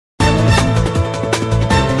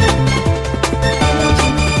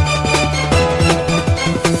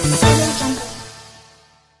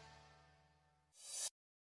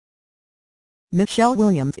Michelle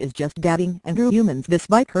Williams is just dating Andrew Youmans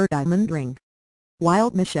despite her diamond ring. While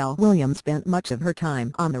Michelle Williams spent much of her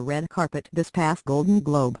time on the red carpet this past Golden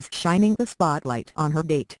Globes shining the spotlight on her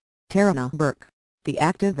date, Tarana Burke, the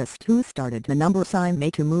activist who started the number sign Me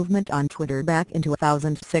Too movement on Twitter back in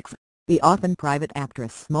 2006, the often private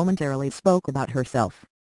actress momentarily spoke about herself.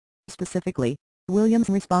 Specifically, Williams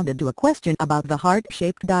responded to a question about the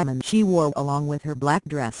heart-shaped diamond she wore along with her black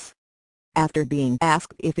dress. After being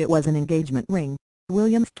asked if it was an engagement ring,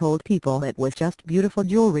 Williams told People it was just beautiful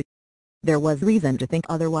jewelry. There was reason to think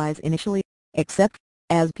otherwise initially, except,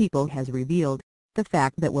 as People has revealed, the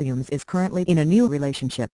fact that Williams is currently in a new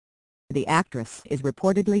relationship. The actress is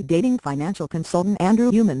reportedly dating financial consultant Andrew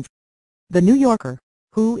Youmans. The New Yorker,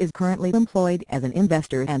 who is currently employed as an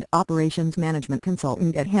investor and operations management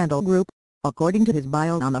consultant at Handel Group, according to his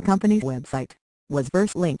bio on the company's website, was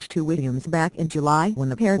first linked to Williams back in July when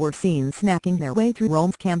the pair were seen snacking their way through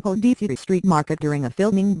Rome's Campo di Fiori street market during a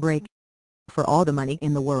filming break. For all the money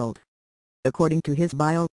in the world. According to his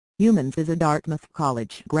bio, Youmans is a Dartmouth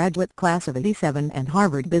College graduate class of '87 and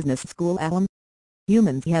Harvard Business School alum.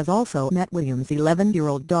 Youmans has also met Williams'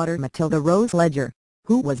 11-year-old daughter Matilda Rose Ledger,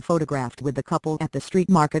 who was photographed with the couple at the street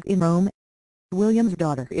market in Rome. Williams'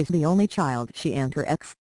 daughter is the only child she and her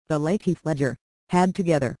ex, the late Heath Ledger, had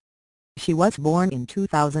together. She was born in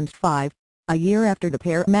 2005, a year after the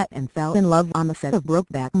pair met and fell in love on the set of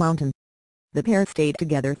Brokeback Mountain. The pair stayed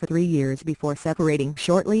together for 3 years before separating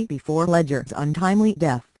shortly before Ledger's untimely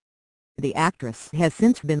death. The actress has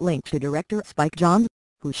since been linked to director Spike Jonze,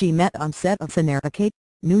 who she met on set of Synecdoche,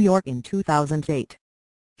 New York in 2008.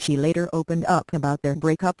 She later opened up about their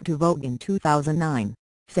breakup to Vogue in 2009,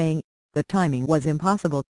 saying, "The timing was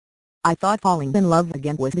impossible. I thought falling in love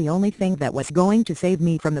again was the only thing that was going to save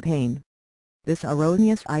me from the pain. This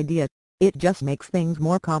erroneous idea, it just makes things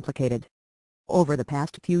more complicated." Over the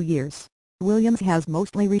past few years, Williams has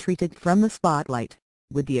mostly retreated from the spotlight,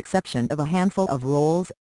 with the exception of a handful of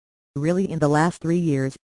roles. "Really in the last 3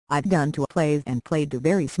 years, I've done 2 plays and played 2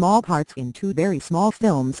 very small parts in 2 very small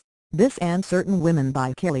films, this and Certain Women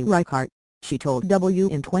by Kelly Reichardt," she told W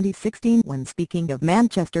in 2016 when speaking of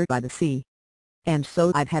Manchester by the Sea. "And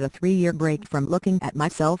so I've had a 3-year break from looking at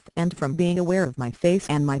myself and from being aware of my face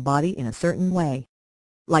and my body in a certain way.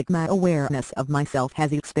 Like my awareness of myself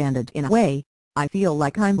has expanded in a way, I feel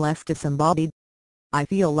like I'm less disembodied. I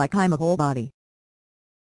feel like I'm a whole body."